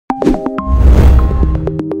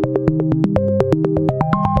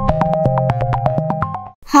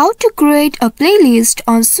How to create a playlist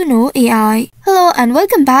on Suno AI. Hello and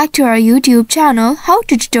welcome back to our YouTube channel How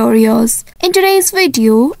to Tutorials. In today's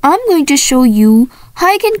video, I'm going to show you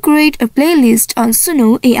how you can create a playlist on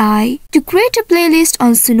Suno AI. To create a playlist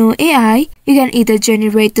on Suno AI, you can either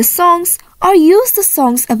generate the songs or use the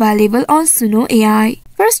songs available on Suno AI.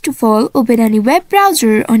 First of all, open any web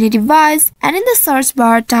browser on your device and in the search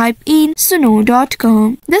bar type in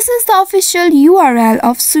suno.com. This is the official URL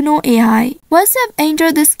of Suno AI. Once you have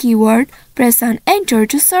entered this keyword, press on enter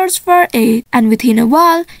to search for it, and within a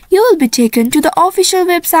while, you will be taken to the official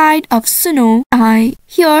website of Suno AI.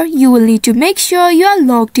 Here, you will need to make sure you are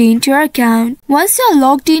logged into your account. Once you are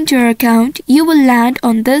logged into your account, you will land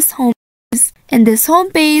on this home page. In this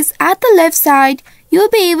home page, at the left side, you'll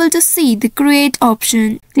be able to see the create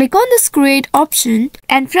option. Click on this create option,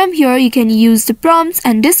 and from here you can use the prompts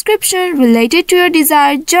and description related to your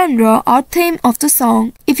desired genre or theme of the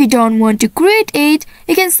song. If you don't want to create it,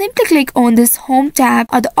 you can simply click on this home tab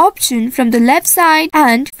or the option from the left side,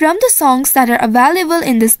 and from the songs that are available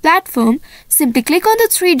in this platform, simply click on the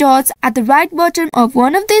three dots at the right bottom of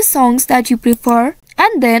one of these songs that you prefer,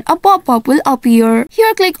 and then a pop-up will appear.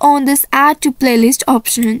 Here click on this add to playlist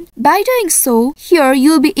option. By doing so, here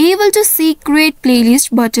you'll be able to see create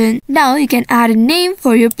playlist button. Now you can add a name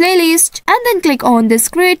for your playlist and then click on this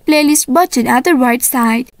create playlist button at the right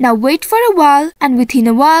side. Now wait for a while, and within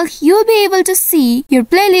a while you'll be able to see your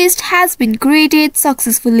playlist has been created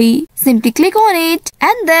successfully. Simply click on it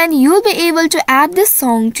and then you'll be able to add this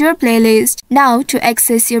song to your playlist. Now to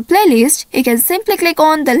access your playlist, you can simply click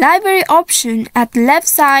on the library option at the left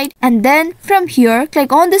side, and then from here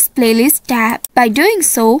click on this playlist tab. By doing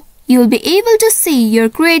so, you'll be able to see your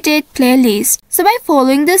created playlist. So by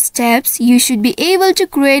following the steps, you should be able to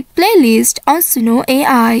create playlist on Suno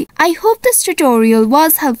AI. I hope this tutorial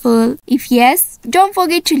was helpful. If yes, don't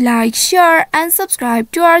forget to like, share and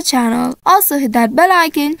subscribe to our channel. Also hit that bell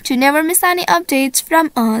icon to never miss any updates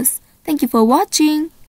from us. Thank you for watching.